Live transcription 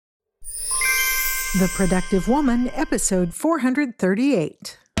The Productive Woman, episode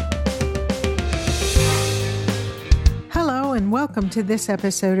 438. Hello, and welcome to this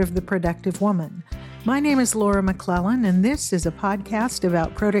episode of The Productive Woman. My name is Laura McClellan, and this is a podcast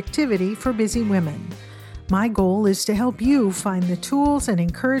about productivity for busy women. My goal is to help you find the tools and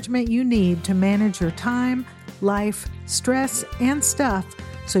encouragement you need to manage your time, life, stress, and stuff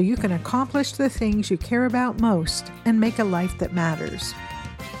so you can accomplish the things you care about most and make a life that matters.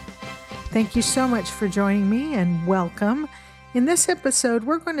 Thank you so much for joining me and welcome. In this episode,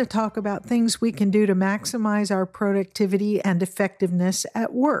 we're going to talk about things we can do to maximize our productivity and effectiveness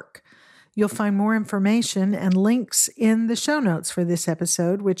at work. You'll find more information and links in the show notes for this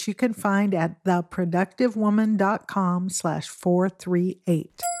episode, which you can find at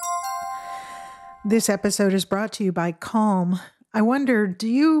theproductivewoman.com/438. This episode is brought to you by Calm. I wonder, do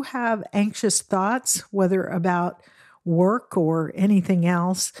you have anxious thoughts, whether about work or anything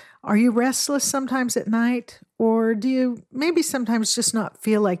else? Are you restless sometimes at night? Or do you maybe sometimes just not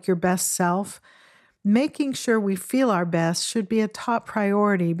feel like your best self? Making sure we feel our best should be a top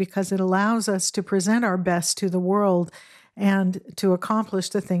priority because it allows us to present our best to the world and to accomplish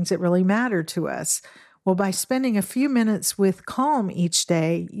the things that really matter to us. Well, by spending a few minutes with Calm each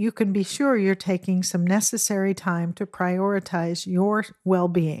day, you can be sure you're taking some necessary time to prioritize your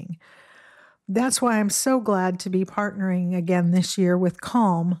well-being. That's why I'm so glad to be partnering again this year with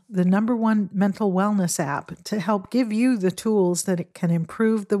Calm, the #1 mental wellness app, to help give you the tools that it can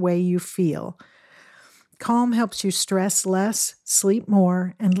improve the way you feel. Calm helps you stress less, sleep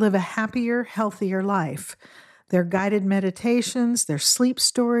more, and live a happier, healthier life. Their guided meditations, their sleep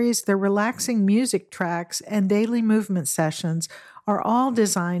stories, their relaxing music tracks, and daily movement sessions are all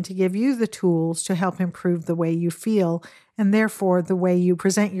designed to give you the tools to help improve the way you feel and therefore the way you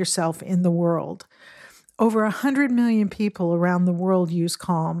present yourself in the world. Over 100 million people around the world use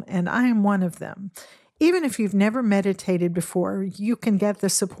Calm, and I am one of them. Even if you've never meditated before, you can get the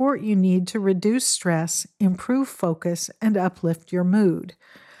support you need to reduce stress, improve focus, and uplift your mood.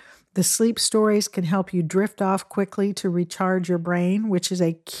 The sleep stories can help you drift off quickly to recharge your brain, which is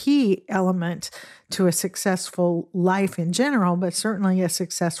a key element to a successful life in general, but certainly a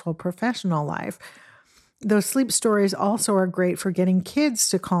successful professional life. Those sleep stories also are great for getting kids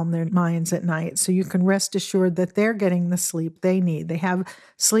to calm their minds at night, so you can rest assured that they're getting the sleep they need. They have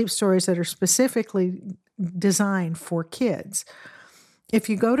sleep stories that are specifically designed for kids. If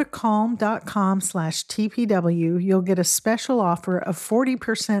you go to calm.com/TPW, you'll get a special offer of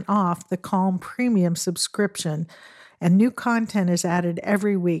 40% off the Calm Premium subscription, and new content is added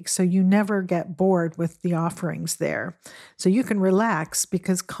every week, so you never get bored with the offerings there. So you can relax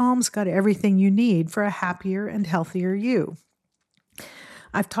because Calm's got everything you need for a happier and healthier you.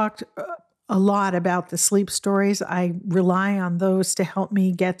 I've talked a lot about the sleep stories. I rely on those to help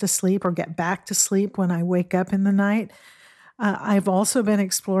me get to sleep or get back to sleep when I wake up in the night. I've also been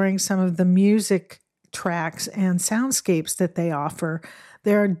exploring some of the music tracks and soundscapes that they offer.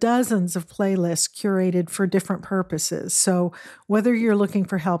 There are dozens of playlists curated for different purposes. So whether you're looking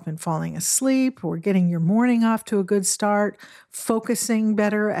for help in falling asleep or getting your morning off to a good start, focusing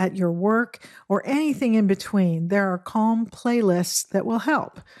better at your work, or anything in between, there are Calm playlists that will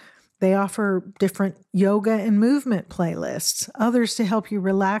help. They offer different yoga and movement playlists, others to help you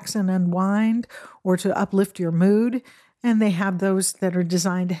relax and unwind or to uplift your mood. And they have those that are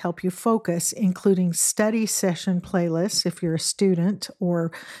designed to help you focus, including study session playlists if you're a student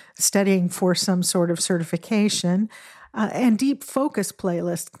or studying for some sort of certification, and deep focus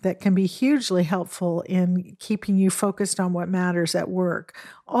playlists that can be hugely helpful in keeping you focused on what matters at work.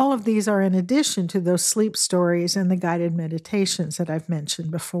 All of these are in addition to those sleep stories and the guided meditations that I've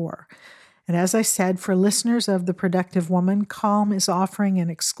mentioned before. And as I said, for listeners of The Productive Woman, Calm is offering an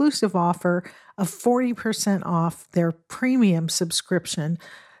exclusive offer of 40% off their premium subscription.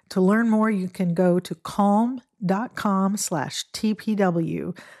 To learn more, you can go to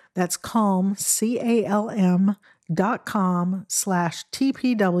calm.com/TPW. That's calm,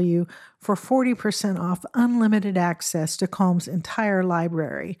 CALM.com/TPW for 40% off unlimited access to Calm's entire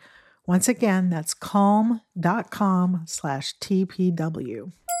library. Once again, that's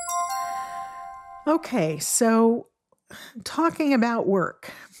calm.com/TPW. Okay, so talking about work,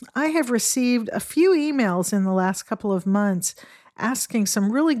 I have received a few emails in the last couple of months asking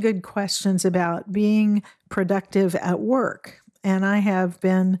some really good questions about being productive at work. And I have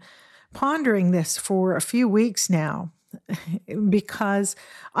been pondering this for a few weeks now because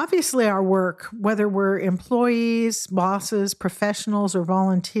obviously our work, whether we're employees, bosses, professionals, or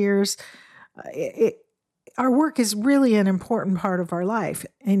volunteers, our work is really an important part of our life.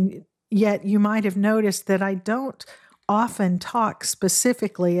 And yet you might have noticed that I don't often talk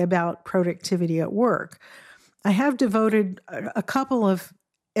specifically about productivity at work. I have devoted a couple of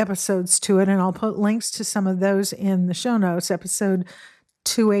episodes to it, and I'll put links to some of those in the show notes. Episode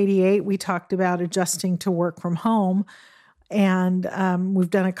 288, we talked about adjusting to work from home. And we've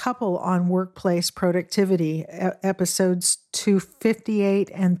done a couple on workplace productivity, episodes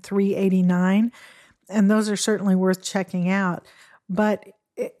 258 and 389. And those are certainly worth checking out. But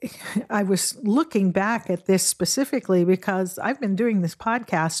I was looking back at this specifically because I've been doing this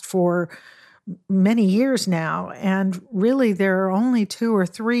podcast for many years now. And really, there are only 2 or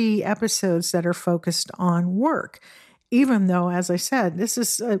 3 episodes that are focused on work, even though, as I said, this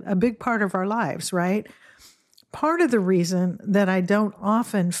is a big part of our lives, right? Part of the reason that I don't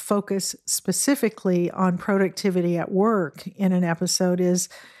often focus specifically on productivity at work in an episode is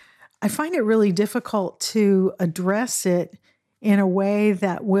I find it really difficult to address it in a way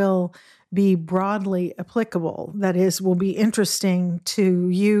that will be broadly applicable. That is, will be interesting to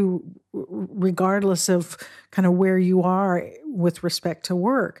you regardless of kind of where you are with respect to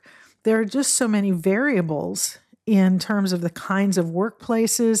work. There are just so many variables in terms of the kinds of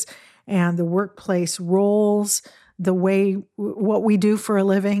workplaces and the workplace roles, the way, what we do for a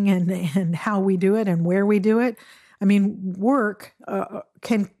living and how we do it and where we do it. I mean, work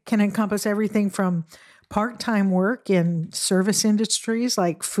can encompass everything from part-time work in service industries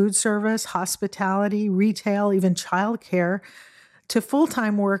like food service, hospitality, retail, even childcare, to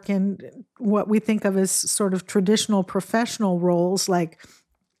full-time work in what we think of as sort of traditional professional roles like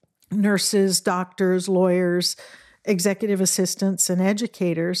nurses, doctors, lawyers, executive assistants, and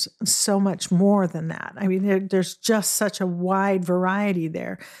educators, so much more than that. I mean, there's just such a wide variety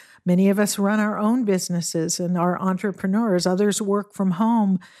there. Many of us run our own businesses and are entrepreneurs. Others work from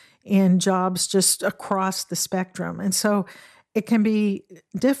home in jobs just across the spectrum. And so it can be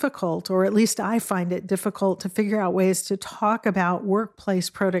difficult, or at least I find it difficult, to figure out ways to talk about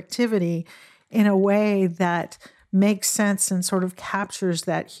workplace productivity in a way that makes sense and sort of captures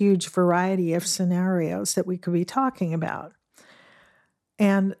that huge variety of scenarios that we could be talking about.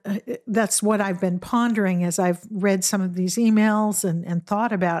 And that's what I've been pondering as I've read some of these emails and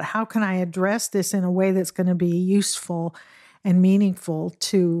thought about how can I address this in a way that's going to be useful and meaningful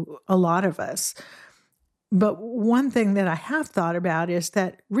to a lot of us. But one thing that I have thought about is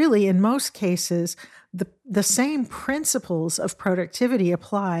that really in most cases, the same principles of productivity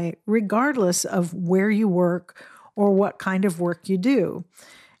apply regardless of where you work or what kind of work you do.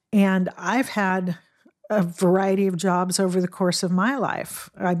 And I've had a variety of jobs over the course of my life.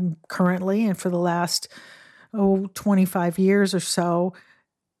 I'm currently, and for the last 25 years or so,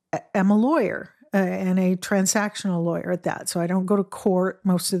 am a lawyer and a transactional lawyer at that. So I don't go to court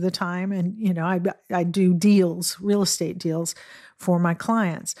most of the time. And, you know, I do deals, real estate deals for my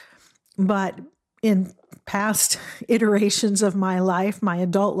clients. But in past iterations of my life, my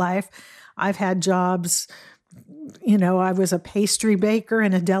adult life, I've had jobs. You know, I was a pastry baker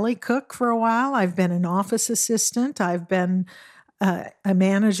and a deli cook for a while. I've been an office assistant. I've been a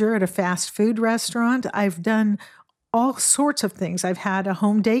manager at a fast food restaurant. I've done all sorts of things. I've had a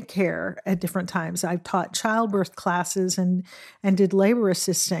home daycare at different times. I've taught childbirth classes and did labor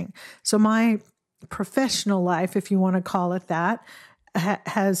assisting. So my professional life, if you want to call it that,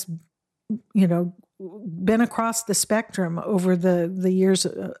 has, you know, been across the spectrum over the years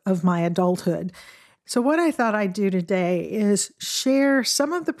of my adulthood. So what I thought I'd do today is share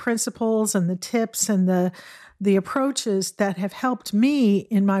some of the principles and the tips and the approaches that have helped me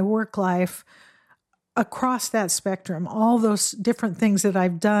in my work life across that spectrum, all those different things that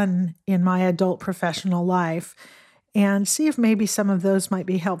I've done in my adult professional life, and see if maybe some of those might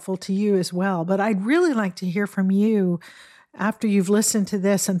be helpful to you as well. But I'd really like to hear from you after you've listened to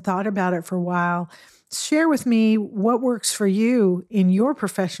this and thought about it for a while. Share with me what works for you in your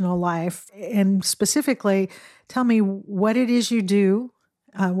professional life, and specifically tell me what it is you do,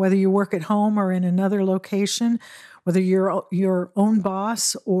 whether you work at home or in another location, whether you're your own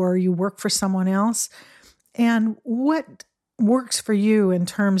boss or you work for someone else, and what works for you in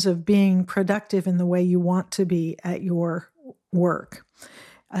terms of being productive in the way you want to be at your work.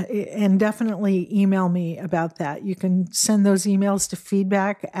 And definitely email me about that. You can send those emails to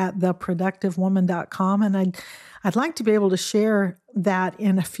feedback@theproductivewoman.com. And I'd like to be able to share that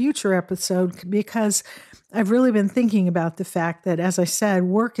in a future episode, because I've really been thinking about the fact that, as I said,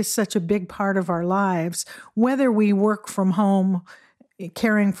 work is such a big part of our lives, whether we work from home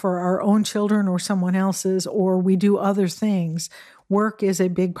caring for our own children or someone else's, or we do other things. Work is a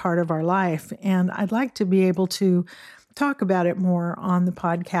big part of our life. And I'd like to be able to talk about it more on the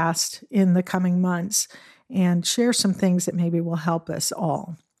podcast in the coming months and share some things that maybe will help us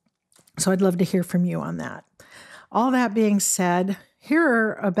all. So I'd love to hear from you on that. All that being said, here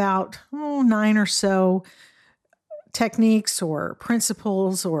are about 9 or so techniques or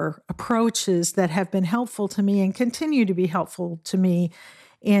principles or approaches that have been helpful to me and continue to be helpful to me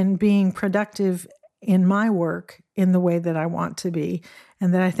in being productive in my work in the way that I want to be,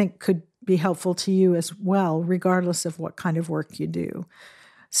 and that I think could be helpful to you as well, regardless of what kind of work you do.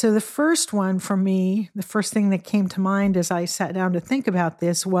 So the first one for me, the first thing that came to mind as I sat down to think about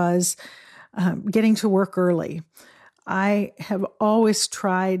this was getting to work early. I have always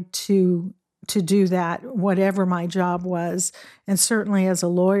tried to do that, whatever my job was. And certainly as a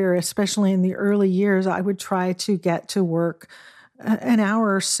lawyer, especially in the early years, I would try to get to work an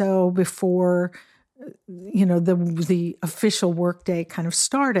hour or so before, the official workday kind of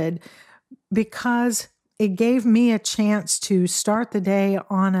started, because it gave me a chance to start the day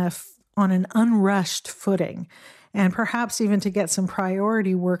on an unrushed footing, and perhaps even to get some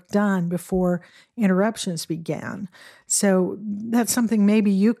priority work done before interruptions began. So that's something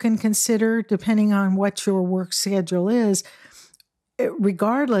maybe you can consider depending on what your work schedule is.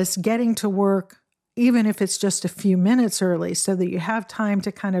 Regardless, getting to work, even if it's just a few minutes early, so that you have time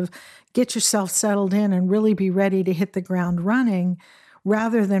to kind of get yourself settled in and really be ready to hit the ground running,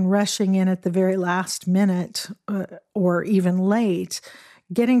 rather than rushing in at the very last minute or even late.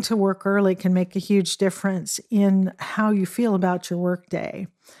 Getting to work early can make a huge difference in how you feel about your workday.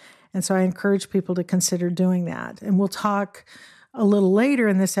 And so I encourage people to consider doing that. And we'll talk a little later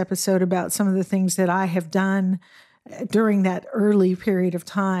in this episode about some of the things that I have done during that early period of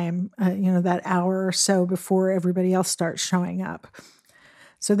time, that hour or so before everybody else starts showing up.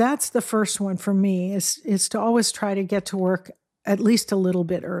 So that's the first one for me, is to always try to get to work at least a little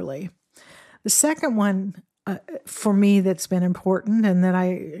bit early. The second one for me that's been important and that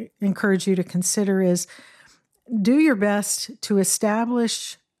I encourage you to consider is do your best to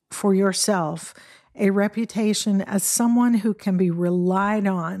establish for yourself a reputation as someone who can be relied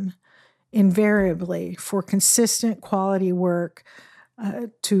on invariably for consistent quality work,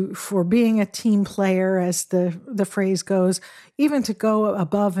 for being a team player, as the phrase goes, even to go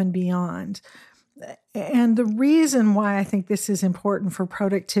above and beyond. And the reason why I think this is important for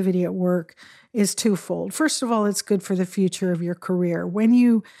productivity at work is twofold. First of all, it's good for the future of your career. When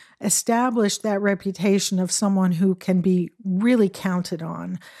you establish that reputation of someone who can be really counted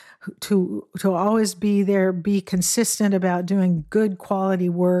on, to always be there, be consistent about doing good quality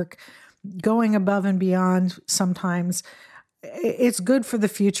work, going above and beyond sometimes, it's good for the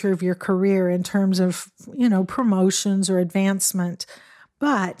future of your career in terms of, promotions or advancement.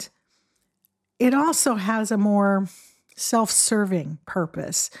 But it also has a more self-serving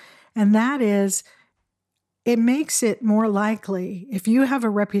purpose. And that is, it makes it more likely, if you have a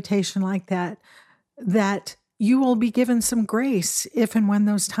reputation like that, that you will be given some grace if and when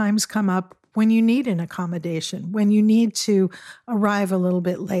those times come up when you need an accommodation, when you need to arrive a little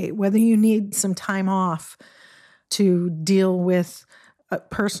bit late, whether you need some time off to deal with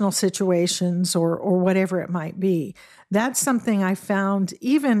personal situations or whatever it might be. That's something I found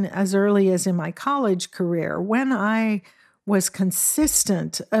even as early as in my college career, when I was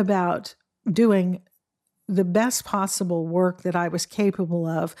consistent about doing the best possible work that I was capable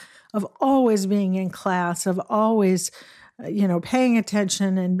of always being in class, of always, paying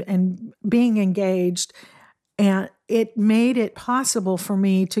attention and being engaged. And it made it possible for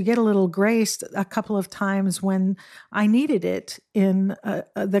me to get a little grace a couple of times when I needed it in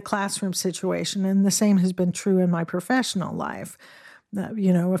the classroom situation. And the same has been true in my professional life.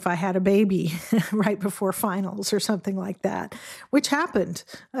 If I had a baby right before finals or something like that, which happened,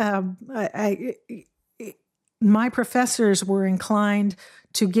 my professors were inclined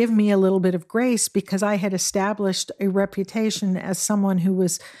to give me a little bit of grace because I had established a reputation as someone who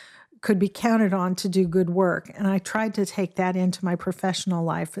could be counted on to do good work. And I tried to take that into my professional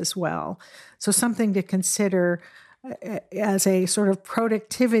life as well. So something to consider as a sort of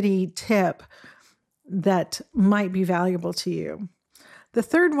productivity tip that might be valuable to you. The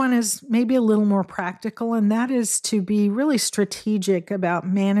third one is maybe a little more practical, and that is to be really strategic about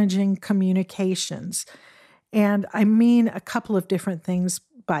managing communications. And I mean a couple of different things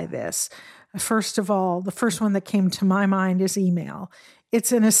by this. First of all, the first one that came to my mind is email.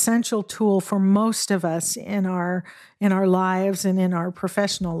 It's an essential tool for most of us in our lives and in our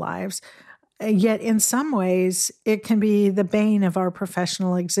professional lives. Yet in some ways, it can be the bane of our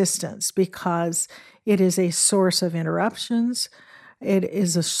professional existence because it is a source of interruptions. It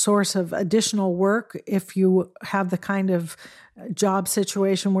is a source of additional work if you have the kind of job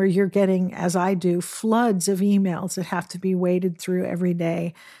situation where you're getting, as I do, floods of emails that have to be waded through every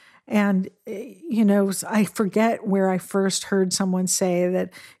day. And, I forget where I first heard someone say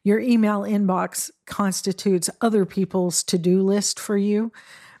that your email inbox constitutes other people's to-do list for you.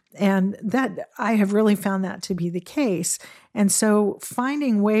 And that I have really found that to be the case. And so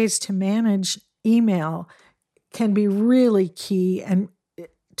finding ways to manage email can be really key and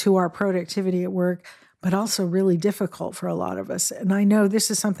to our productivity at work, but also really difficult for a lot of us. And I know this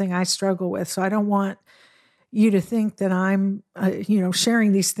is something I struggle with. So I don't want you to think that I'm,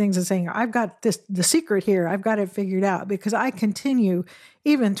 sharing these things and saying, I've got the secret here, I've got it figured out, because I continue,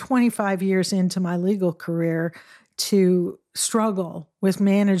 even 25 years into my legal career, to struggle with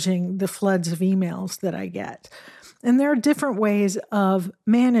managing the floods of emails that I get. And there are different ways of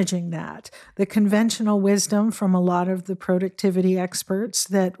managing that. The conventional wisdom from a lot of the productivity experts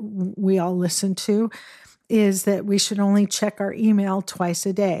that we all listen to is that we should only check our email twice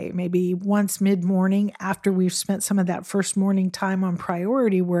a day, maybe once mid-morning after we've spent some of that first morning time on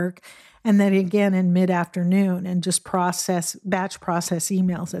priority work, and then again in mid-afternoon, and just batch process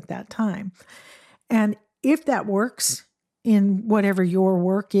emails at that time. And if that works in whatever your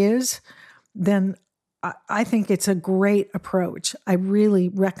work is, then I think it's a great approach. I really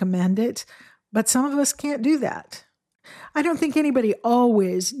recommend it, but some of us can't do that. I don't think anybody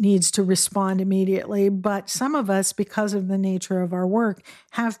always needs to respond immediately, but some of us, because of the nature of our work,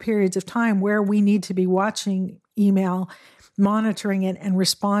 have periods of time where we need to be watching email, monitoring it, and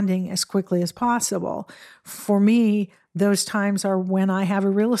responding as quickly as possible. For me, those times are when I have a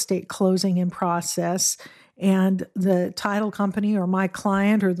real estate closing in process and the title company or my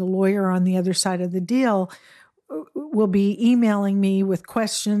client or the lawyer on the other side of the deal will be emailing me with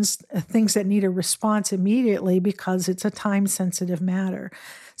questions, things that need a response immediately because it's a time-sensitive matter.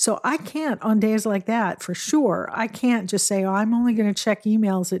 So I can't, on days like that, for sure, I can't just say, I'm only going to check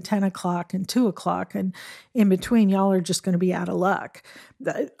emails at 10 o'clock and 2 o'clock, and in between, y'all are just going to be out of luck.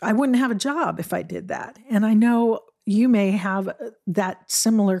 I wouldn't have a job if I did that. And I know you may have that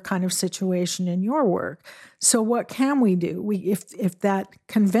similar kind of situation in your work. So what can we do? If that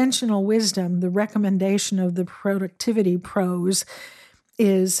conventional wisdom, the recommendation of the productivity pros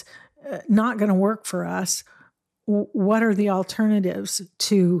is not going to work for us, what are the alternatives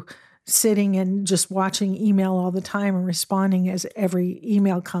to sitting and just watching email all the time and responding as every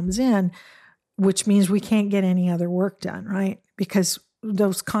email comes in, which means we can't get any other work done, right? Because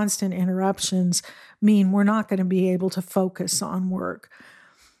those constant interruptions mean we're not going to be able to focus on work.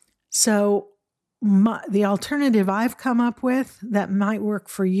 So the alternative I've come up with that might work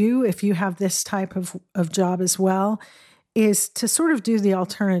for you if you have this type of job as well is to sort of do the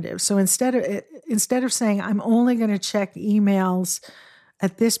alternative. So instead of saying I'm only going to check emails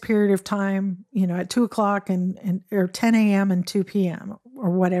at this period of time, at 2 o'clock or 10 a.m. and 2 p.m. or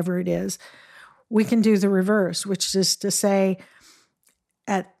whatever it is, we can do the reverse, which is to say,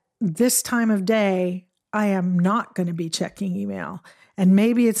 at this time of day, I am not going to be checking email. And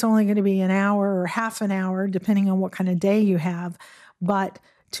maybe it's only going to be an hour or half an hour, depending on what kind of day you have. But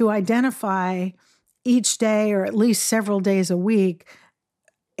to identify each day, or at least several days a week,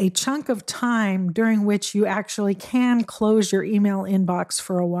 a chunk of time during which you actually can close your email inbox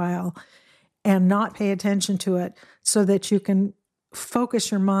for a while and not pay attention to it, so that you can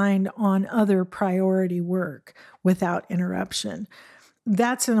focus your mind on other priority work without interruption.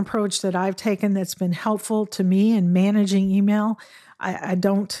 That's an approach that I've taken that's been helpful to me in managing email. I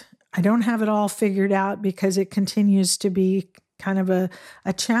don't have it all figured out because it continues to be kind of a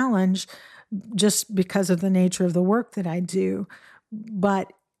challenge just because of the nature of the work that I do.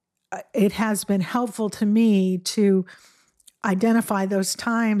 But it has been helpful to me to identify those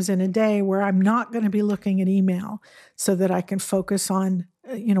times in a day where I'm not going to be looking at email, so that I can focus on,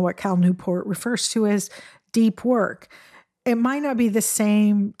 what Cal Newport refers to as deep work. It might not be the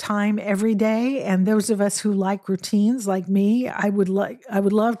same time every day. And those of us who like routines like me, I would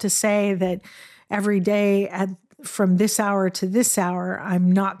love to say that every day from this hour to this hour,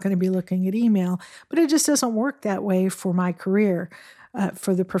 I'm not going to be looking at email, but it just doesn't work that way for my career,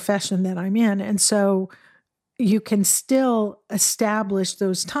 for the profession that I'm in. And so you can still establish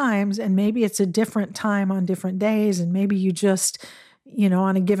those times, and maybe it's a different time on different days. And maybe you just,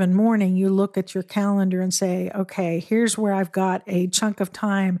 on a given morning, you look at your calendar and say, okay, here's where I've got a chunk of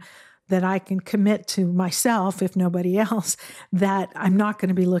time that I can commit to myself, if nobody else, that I'm not going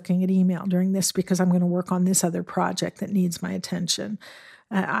to be looking at email during this because I'm going to work on this other project that needs my attention.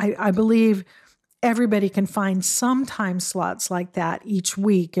 I believe everybody can find some time slots like that each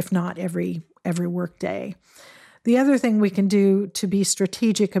week, if not every work day. The other thing we can do to be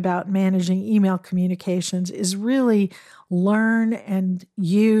strategic about managing email communications is really learn and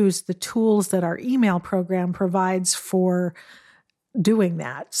use the tools that our email program provides for doing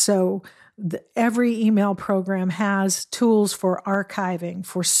that. So every email program has tools for archiving,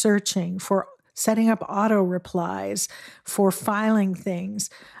 for searching, for setting up auto replies, for filing things,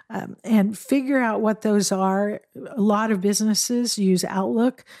 and figure out what those are. A lot of businesses use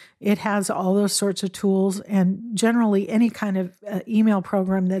Outlook. It has all those sorts of tools, and generally any kind of email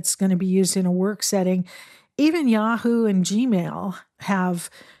program that's going to be used in a work setting. Even Yahoo and Gmail have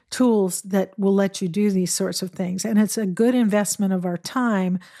tools that will let you do these sorts of things. And it's a good investment of our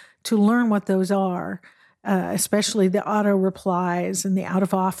time to learn what those are, especially the auto replies and the out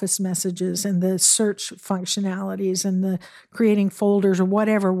of office messages and the search functionalities and the creating folders or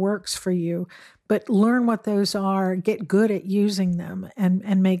whatever works for you. But learn what those are, get good at using them,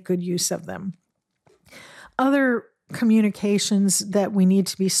 and make good use of them. Other communications that we need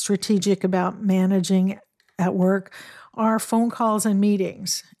to be strategic about managing at work are phone calls and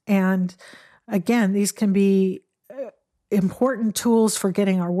meetings. And again, these can be important tools for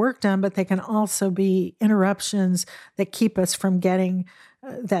getting our work done, but they can also be interruptions that keep us from getting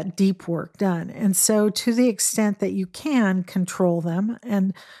that deep work done. And so to the extent that you can control them,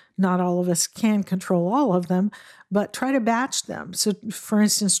 and not all of us can control all of them, but try to batch them. So for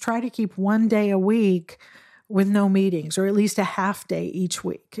instance, try to keep one day a week with no meetings, or at least a half day each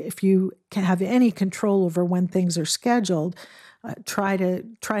week. If you can have any control over when things are scheduled, try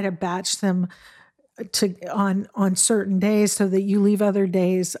to batch them on certain days so that you leave other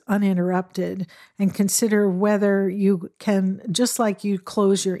days uninterrupted, and consider whether you can, just like you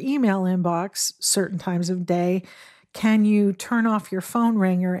close your email inbox certain times of day, can you turn off your phone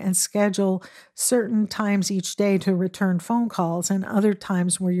ringer and schedule certain times each day to return phone calls, and other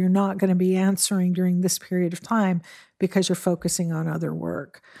times where you're not going to be answering during this period of time because you're focusing on other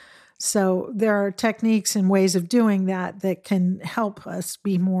work. So there are techniques and ways of doing that can help us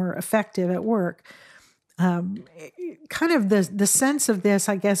be more effective at work. Kind of the sense of this,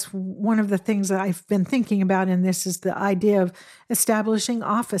 I guess, one of the things that I've been thinking about in this is the idea of establishing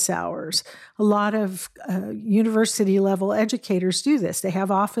office hours. A lot of university level educators do this. They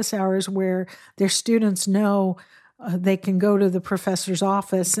have office hours where their students know they can go to the professor's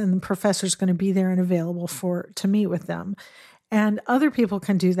office, and the professor's going to be there and available to meet with them. And other people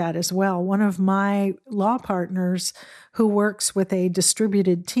can do that as well. One of my law partners, who works with a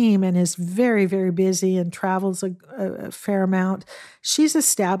distributed team and is very, very busy and travels a fair amount, she's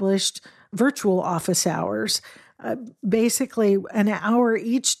established virtual office hours, basically an hour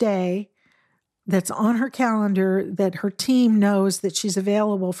each day that's on her calendar, that her team knows that she's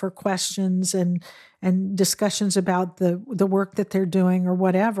available for questions and discussions about the work that they're doing or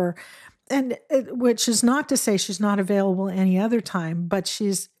whatever. And which is not to say she's not available any other time, but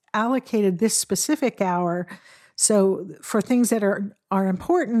she's allocated this specific hour. So for things that are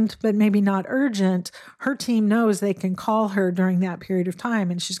important, but maybe not urgent, her team knows they can call her during that period of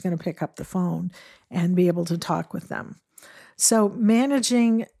time, and she's going to pick up the phone and be able to talk with them. So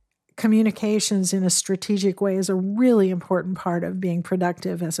managing communications in a strategic way is a really important part of being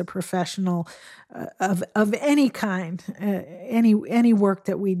productive as a professional of any kind, any work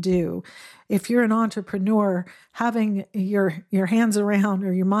that we do. If you're an entrepreneur, having your hands around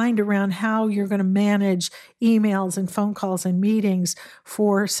or your mind around how you're going to manage emails and phone calls and meetings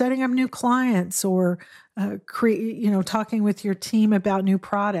for setting up new clients, or talking with your team about new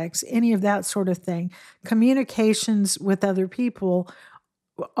products, any of that sort of thing. Communications with other people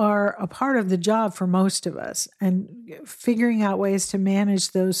are a part of the job for most of us, and figuring out ways to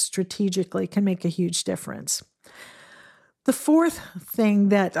manage those strategically can make a huge difference. The fourth thing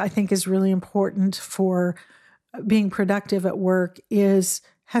that I think is really important for being productive at work has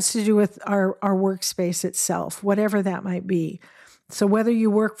to do with our workspace itself, whatever that might be. So whether you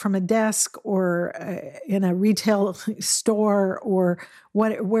work from a desk or in a retail store, or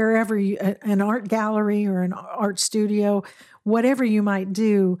wherever an art gallery or an art studio, whatever you might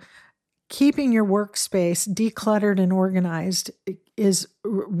do, keeping your workspace decluttered and organized is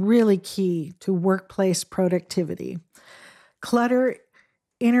really key to workplace productivity. Clutter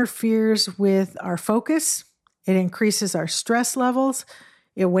interferes with our focus. It increases our stress levels.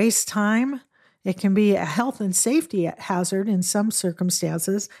 It wastes time. It can be a health and safety hazard in some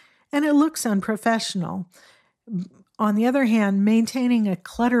circumstances, and it looks unprofessional. On the other hand, maintaining a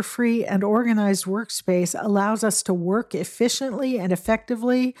clutter-free and organized workspace allows us to work efficiently and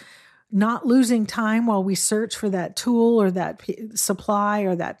effectively, not losing time while we search for that tool or that supply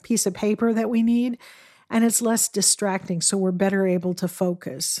or that piece of paper that we need, and it's less distracting, so we're better able to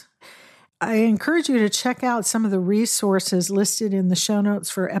focus. I encourage you to check out some of the resources listed in the show notes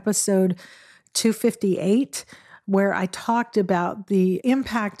for episode 258, where I talked about the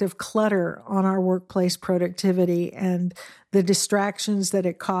impact of clutter on our workplace productivity and the distractions that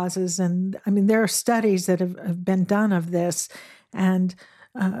it causes. And I mean, there are studies that have been done of this, and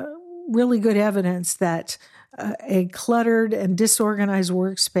really good evidence that a cluttered and disorganized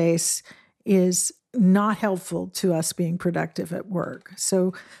workspace is not helpful to us being productive at work.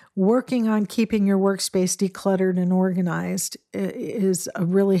 So working on keeping your workspace decluttered and organized is a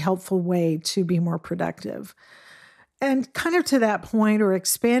really helpful way to be more productive. And kind of to that point, or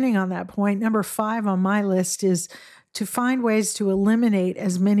expanding on that point, number 5 on my list is to find ways to eliminate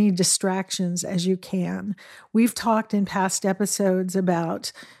as many distractions as you can. We've talked in past episodes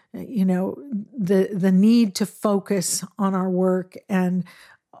about, the need to focus on our work and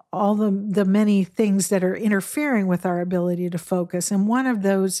all the many things that are interfering with our ability to focus. And one of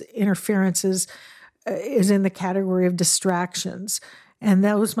those interferences is in the category of distractions. And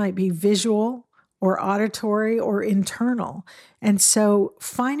those might be visual or auditory or internal. And so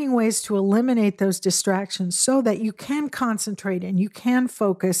finding ways to eliminate those distractions so that you can concentrate and you can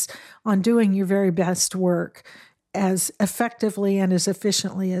focus on doing your very best work as effectively and as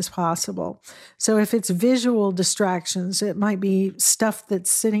efficiently as possible. So if it's visual distractions, it might be stuff that's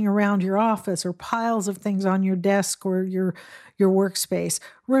sitting around your office or piles of things on your desk or your workspace.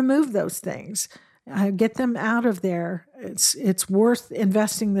 Remove those things. Get them out of there. It's worth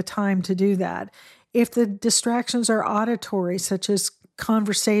investing the time to do that. If the distractions are auditory, such as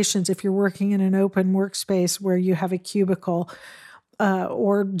conversations, if you're working in an open workspace where you have a cubicle,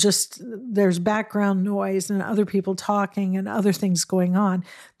 or just there's background noise and other people talking and other things going on,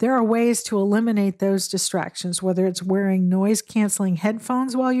 there are ways to eliminate those distractions, whether it's wearing noise-canceling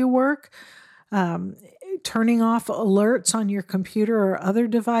headphones while you work, turning off alerts on your computer or other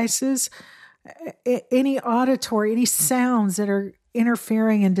devices, any sounds that are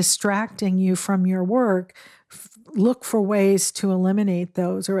interfering and distracting you from your work. Look for ways to eliminate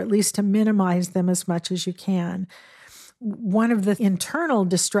those, or at least to minimize them as much as you can. One of the internal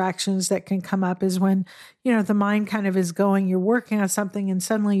distractions that can come up is when, the mind kind of is going, you're working on something and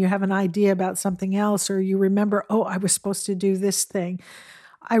suddenly you have an idea about something else, or you remember, oh, I was supposed to do this thing.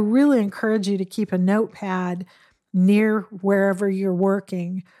 I really encourage you to keep a notepad near wherever you're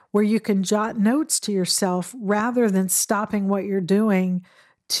working where you can jot notes to yourself rather than stopping what you're doing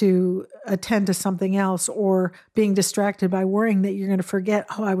to attend to something else, or being distracted by worrying that you're going to forget,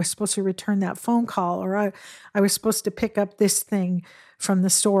 oh, I was supposed to return that phone call, or I was supposed to pick up this thing from the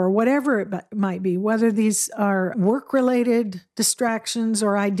store, whatever it might be, whether these are work-related distractions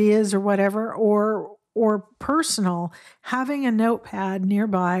or ideas or whatever, or personal. Having a notepad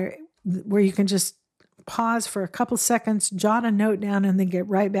nearby where you can just pause for a couple seconds, jot a note down, and then get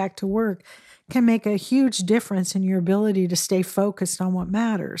right back to work can make a huge difference in your ability to stay focused on what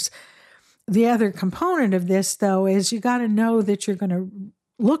matters. The other component of this, though, is you got to know that you're going to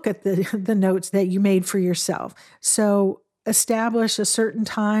look at the notes that you made for yourself. So establish a certain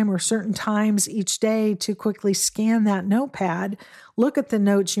time or certain times each day to quickly scan that notepad, look at the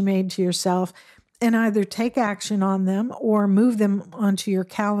notes you made to yourself, and either take action on them or move them onto your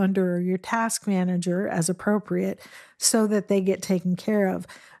calendar or your task manager as appropriate so that they get taken care of.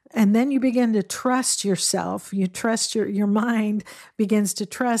 And then you begin to trust yourself. You trust your mind begins to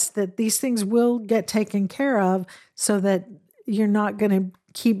trust that these things will get taken care of, so that you're not going to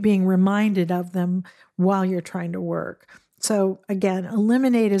keep being reminded of them while you're trying to work. So again,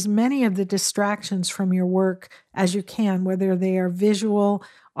 eliminate as many of the distractions from your work as you can, whether they are visual,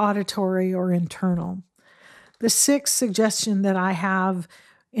 auditory, or internal. The 6th suggestion that I have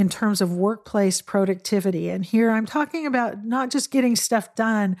in terms of workplace productivity, and here I'm talking about not just getting stuff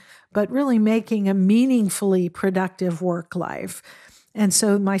done, but really making a meaningfully productive work life. And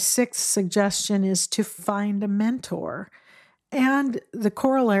so my 6th suggestion is to find a mentor. And the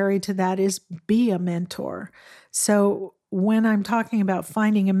corollary to that is be a mentor. So when I'm talking about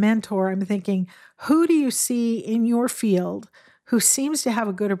finding a mentor, I'm thinking, who do you see in your field who seems to have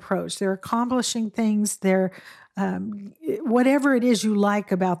a good approach? They're accomplishing things, they're whatever it is you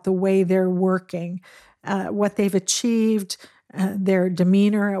like about the way they're working, what they've achieved, their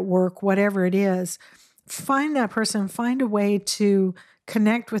demeanor at work, whatever it is. Find that person, find a way to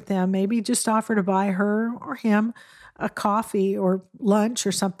connect with them, maybe just offer to buy her or him a coffee or lunch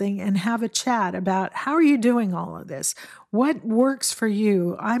or something, and have a chat about, how are you doing all of this? What works for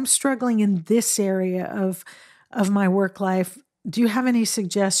you? I'm struggling in this area of my work life. Do you have any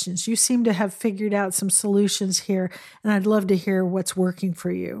suggestions? You seem to have figured out some solutions here, and I'd love to hear what's working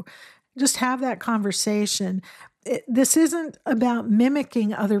for you. Just have that conversation. This isn't about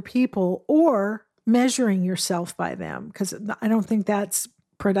mimicking other people or measuring yourself by them, because I don't think that's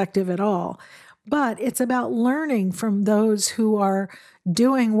productive at all. but it's about learning from those who are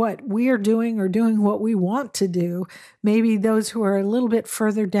doing what we are doing or doing what we want to do. Maybe those who are a little bit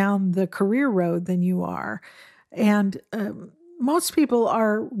further down the career road than you are. And most people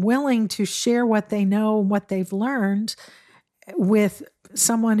are willing to share what they know and what they've learned with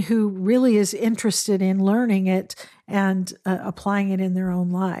someone who really is interested in learning it and applying it in their own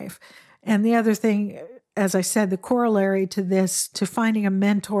life. And the other thing, as I said, the corollary to this, to finding a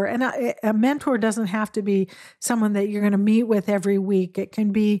mentor, and a mentor doesn't have to be someone that you're going to meet with every week. It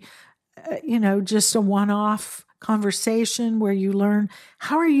can be, just a one-off conversation where you learn,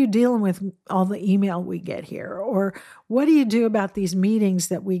 how are you dealing with all the email we get here? Or what do you do about these meetings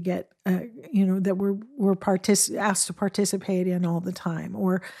that we get, that we're asked to participate in all the time?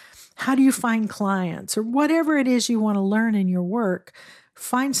 Or how do you find clients? Or whatever it is you want to learn in your work,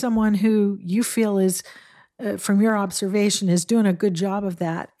 find someone who you feel is, from your observation, is doing a good job of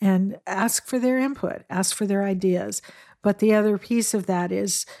that, and ask for their input, ask for their ideas. But the other piece of that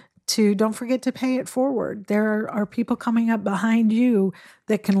is don't forget to pay it forward. There are people coming up behind you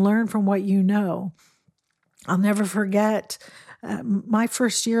that can learn from what you know. I'll never forget, my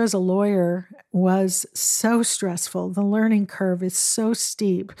first year as a lawyer was so stressful. The learning curve is so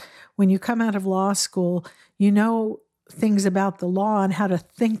steep. When you come out of law school, you know things about the law and how to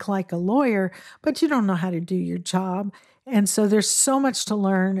think like a lawyer, but you don't know how to do your job. And so there's so much to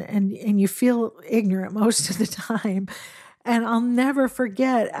learn, and you feel ignorant most of the time. And I'll never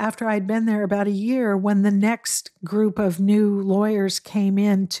forget, after I'd been there about a year, when the next group of new lawyers came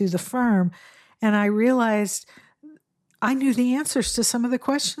into the firm, and I realized I knew the answers to some of the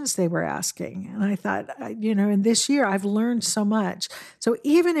questions they were asking. And I thought, in this year, I've learned so much. So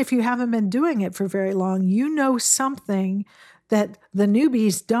even if you haven't been doing it for very long, you know something that the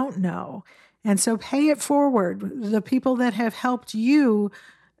newbies don't know. And so pay it forward. The people that have helped you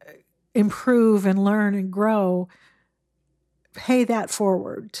improve and learn and grow, pay that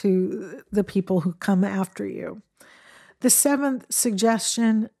forward to the people who come after you. The seventh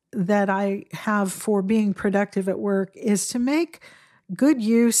suggestion that I have for being productive at work is to make good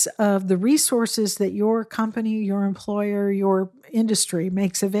use of the resources that your company, your employer, your industry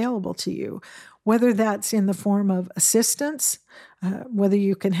makes available to you, whether that's in the form of assistance, whether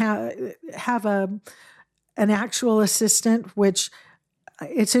you can have an actual assistant, which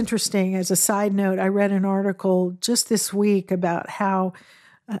it's interesting. As a side note, I read an article just this week about how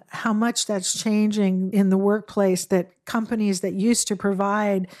much that's changing in the workplace, that companies that used to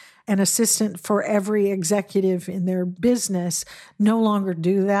provide an assistant for every executive in their business no longer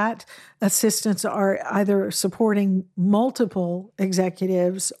do that. Assistants are either supporting multiple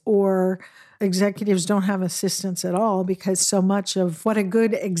executives, or executives don't have assistants at all, because so much of what a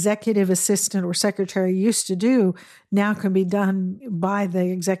good executive assistant or secretary used to do now can be done by the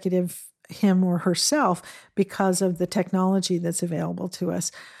executive, him or herself, because of the technology that's available to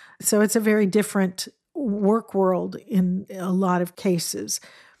us. So it's a very different work world in a lot of cases.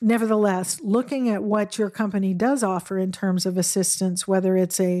 Nevertheless, looking at what your company does offer in terms of assistance, whether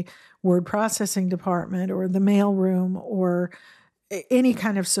it's a word processing department or the mailroom or any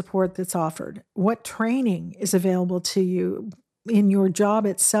kind of support that's offered, what training is available to you in your job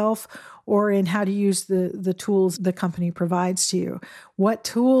itself, or in how to use the tools the company provides to you. What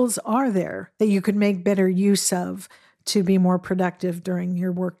tools are there that you could make better use of to be more productive during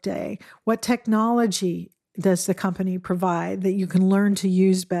your workday? What technology does the company provide that you can learn to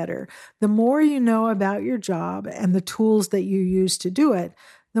use better? The more you know about your job and the tools that you use to do it,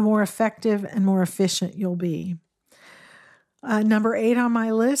 the more effective and more efficient you'll be. Number 8 on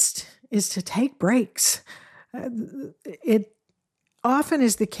my list is to take breaks. It often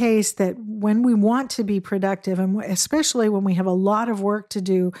is the case that when we want to be productive, and especially when we have a lot of work to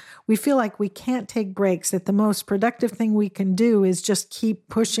do, we feel like we can't take breaks, that the most productive thing we can do is just keep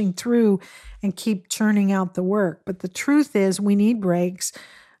pushing through and keep churning out the work. But the truth is, we need breaks.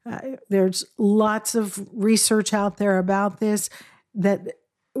 There's lots of research out there about this, that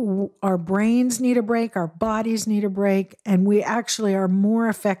our brains need a break, our bodies need a break, and we actually are more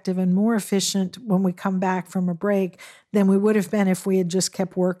effective and more efficient when we come back from a break than we would have been if we had just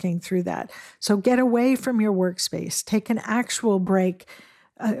kept working through that. So get away from your workspace. Take an actual break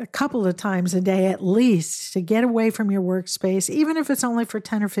a couple of times a day at least, to get away from your workspace, even if it's only for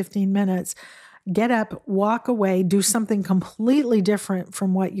 10 or 15 minutes. Get up, walk away, do something completely different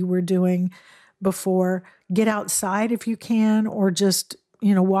from what you were doing before. Get outside if you can, or just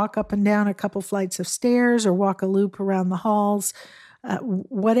walk up and down a couple flights of stairs, or walk a loop around the halls,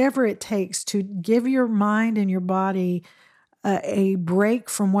 whatever it takes to give your mind and your body a break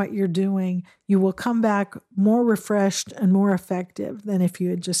from what you're doing. You will come back more refreshed and more effective than if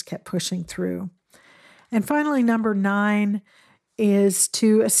you had just kept pushing through. And finally, number 9 is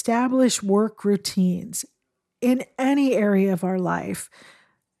to establish work routines in any area of our life.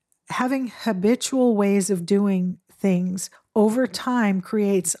 Having habitual ways of doing things over time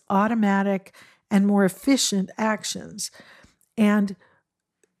creates automatic and more efficient actions. And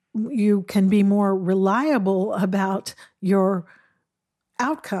you can be more reliable about your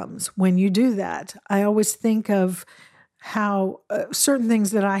outcomes when you do that. I always think of how certain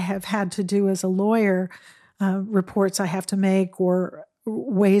things that I have had to do as a lawyer, reports I have to make or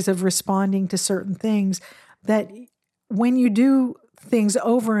ways of responding to certain things, that when you do things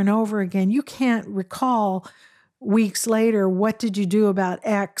over and over again, you can't recall weeks later, what did you do about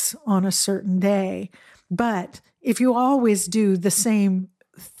X on a certain day? But if you always do the same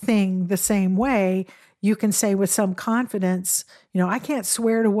thing the same way, you can say with some confidence, I can't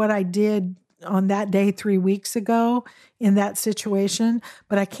swear to what I did on that day 3 weeks ago in that situation,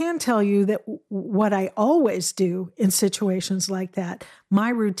 but I can tell you that what I always do in situations like that, my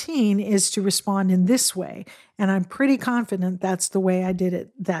routine is to respond in this way. And I'm pretty confident that's the way I did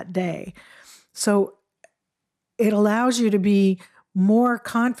it that day. So it allows you to be more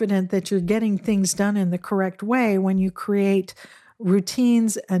confident that you're getting things done in the correct way when you create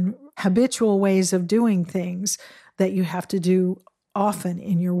routines and habitual ways of doing things that you have to do often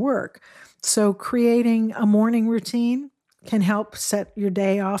in your work. So creating a morning routine can help set your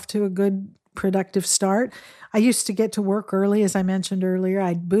day off to a good, productive start. I used to get to work early, as I mentioned earlier.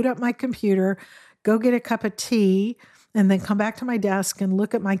 I'd boot up my computer, go get a cup of tea, and then come back to my desk and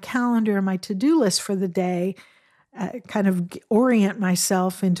look at my calendar and my to-do list for the day, kind of orient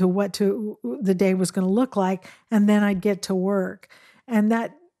myself into what the day was going to look like, and then I'd get to work. And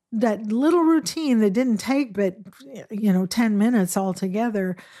that little routine that didn't take but 10 minutes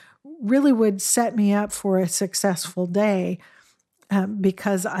altogether really would set me up for a successful day,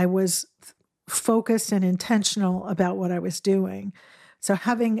 because I was focused and intentional about what I was doing. So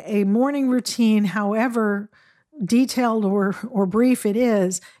having a morning routine, however detailed or brief it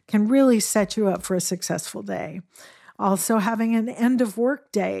is, can really set you up for a successful day. Also, having an end of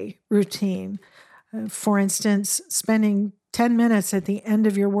work day routine. For instance, spending 10 minutes at the end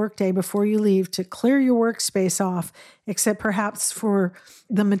of your workday before you leave to clear your workspace off, except perhaps for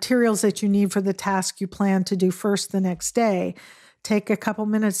the materials that you need for the task you plan to do first the next day. Take a couple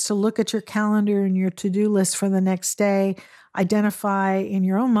minutes to look at your calendar and your to-do list for the next day. Identify in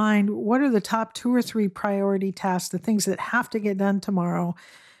your own mind, what are the top 2 or 3 priority tasks, the things that have to get done tomorrow,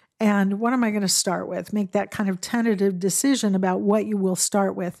 and what am I going to start with? Make that kind of tentative decision about what you will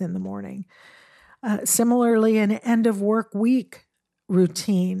start with in the morning. Similarly, an end of work week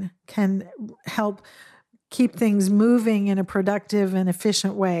routine can help keep things moving in a productive and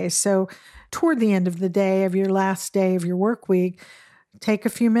efficient way. So toward the end of the day, of your last day of your work week, take a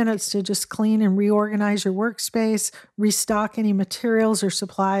few minutes to just clean and reorganize your workspace, restock any materials or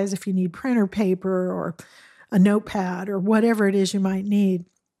supplies if you need printer paper or a notepad or whatever it is you might need.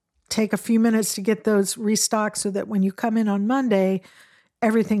 Take a few minutes to get those restocked so that when you come in on Monday,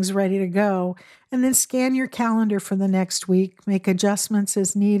 everything's ready to go. And then scan your calendar for the next week, make adjustments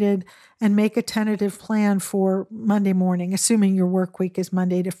as needed, and make a tentative plan for Monday morning. Assuming your work week is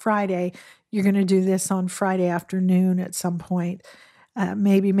Monday to Friday, you're going to do this on Friday afternoon at some point.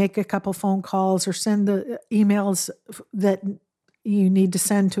 Maybe make a couple phone calls or send the emails that you need to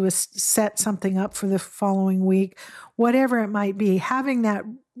send to set something up for the following week. Whatever it might be, having that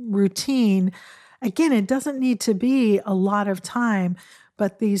routine, again, it doesn't need to be a lot of time,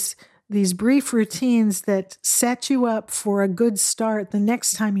 but these brief routines that set you up for a good start the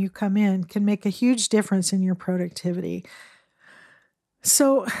next time you come in can make a huge difference in your productivity.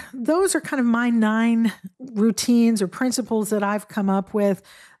 So those are kind of my 9 routines or principles that I've come up with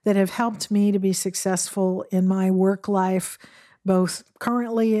that have helped me to be successful in my work life, both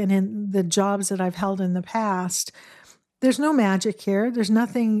currently and in the jobs that I've held in the past. There's no magic here. There's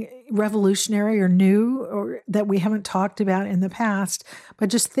nothing revolutionary or new or that we haven't talked about in the past, but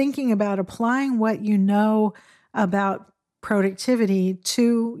just thinking about applying what you know about productivity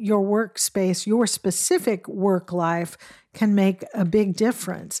to your workspace, your specific work life, can make a big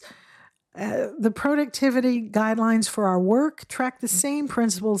difference. The productivity guidelines for our work track the same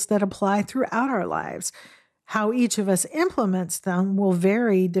principles that apply throughout our lives. How each of us implements them will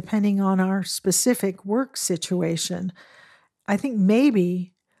vary depending on our specific work situation. I think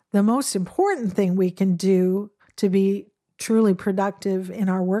maybe the most important thing we can do to be truly productive in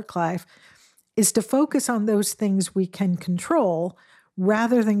our work life is to focus on those things we can control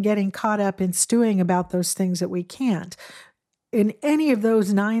rather than getting caught up in stewing about those things that we can't. In any of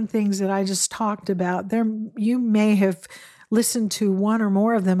those 9 things that I just talked about, you may have listened to one or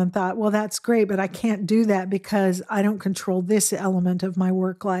more of them and thought, well, that's great, but I can't do that because I don't control this element of my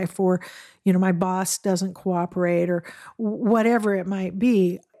work life, or, my boss doesn't cooperate, or whatever it might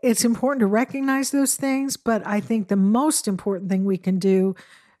be. It's important to recognize those things, but I think the most important thing we can do,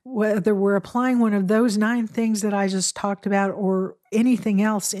 whether we're applying one of those 9 things that I just talked about or anything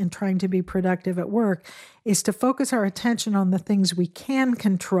else in trying to be productive at work, is to focus our attention on the things we can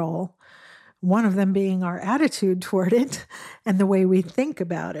control, one of them being our attitude toward it and the way we think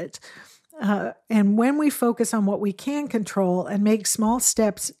about it. And when we focus on what we can control and make small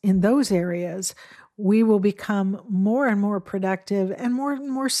steps in those areas, we will become more and more productive and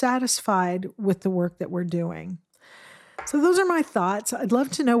more satisfied with the work that we're doing. So those are my thoughts. I'd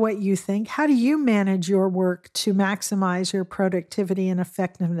love to know what you think. How do you manage your work to maximize your productivity and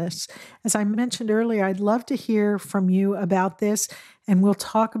effectiveness? As I mentioned earlier, I'd love to hear from you about this, and we'll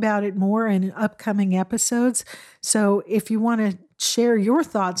talk about it more in upcoming episodes. So if you want to share your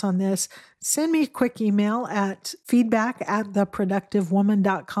thoughts on this, send me a quick email at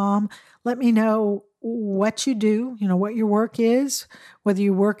feedback@theproductivewoman.com. Let me know what you do, what your work is, whether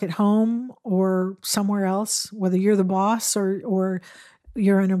you work at home or somewhere else, whether you're the boss or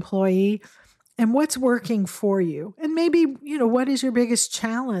you're an employee, and what's working for you. And maybe, what is your biggest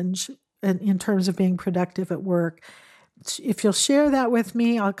challenge in terms of being productive at work? If you'll share that with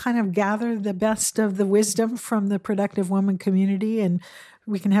me, I'll kind of gather the best of the wisdom from the Productive Woman community, and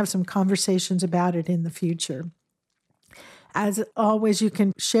we can have some conversations about it in the future. As always, you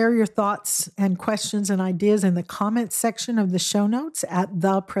can share your thoughts and questions and ideas in the comments section of the show notes at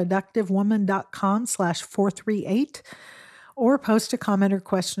theproductivewoman.com/438, or post a comment or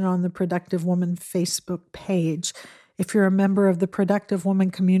question on the Productive Woman Facebook page. If you're a member of the Productive Woman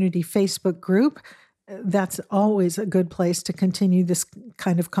Community Facebook group, that's always a good place to continue this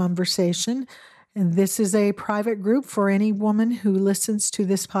kind of conversation. And this is a private group for any woman who listens to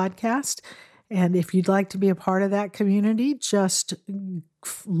this podcast. And if you'd like to be a part of that community, just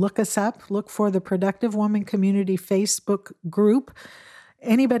look us up. Look for the Productive Woman Community Facebook group.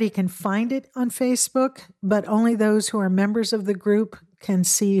 Anybody can find it on Facebook, but only those who are members of the group can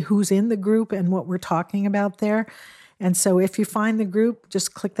see who's in the group and what we're talking about there. And so if you find the group,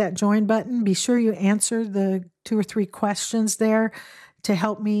 just click that join button. Be sure you answer the 2 or 3 questions there to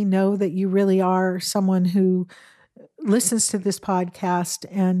help me know that you really are someone who listens to this podcast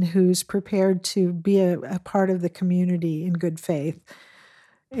and who's prepared to be a part of the community in good faith.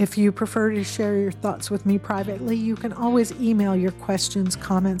 If you prefer to share your thoughts with me privately, you can always email your questions,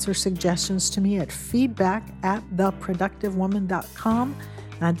 comments, or suggestions to me at feedback@theproductivewoman.com,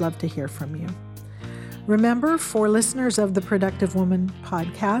 and I'd love to hear from you. Remember, for listeners of the Productive Woman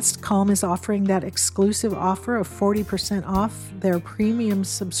podcast, Calm is offering that exclusive offer of 40% off their premium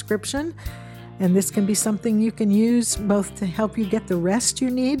subscription. And this can be something you can use both to help you get the rest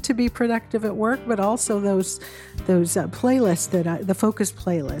you need to be productive at work, but also those playlists the focus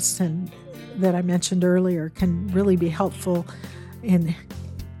playlists that I mentioned earlier can really be helpful in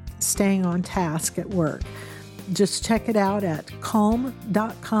staying on task at work. Just check it out at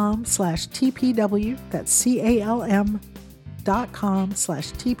calm.com/TPW. That's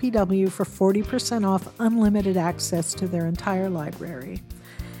CALM.com/TPW for 40% off unlimited access to their entire library.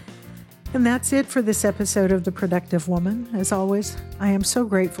 And that's it for this episode of The Productive Woman. As always, I am so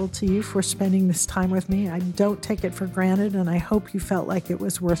grateful to you for spending this time with me. I don't take it for granted, and I hope you felt like it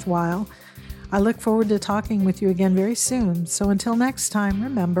was worthwhile. I look forward to talking with you again very soon. So until next time,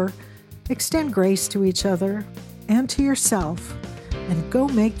 remember, extend grace to each other and to yourself, and go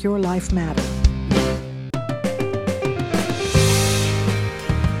make your life matter.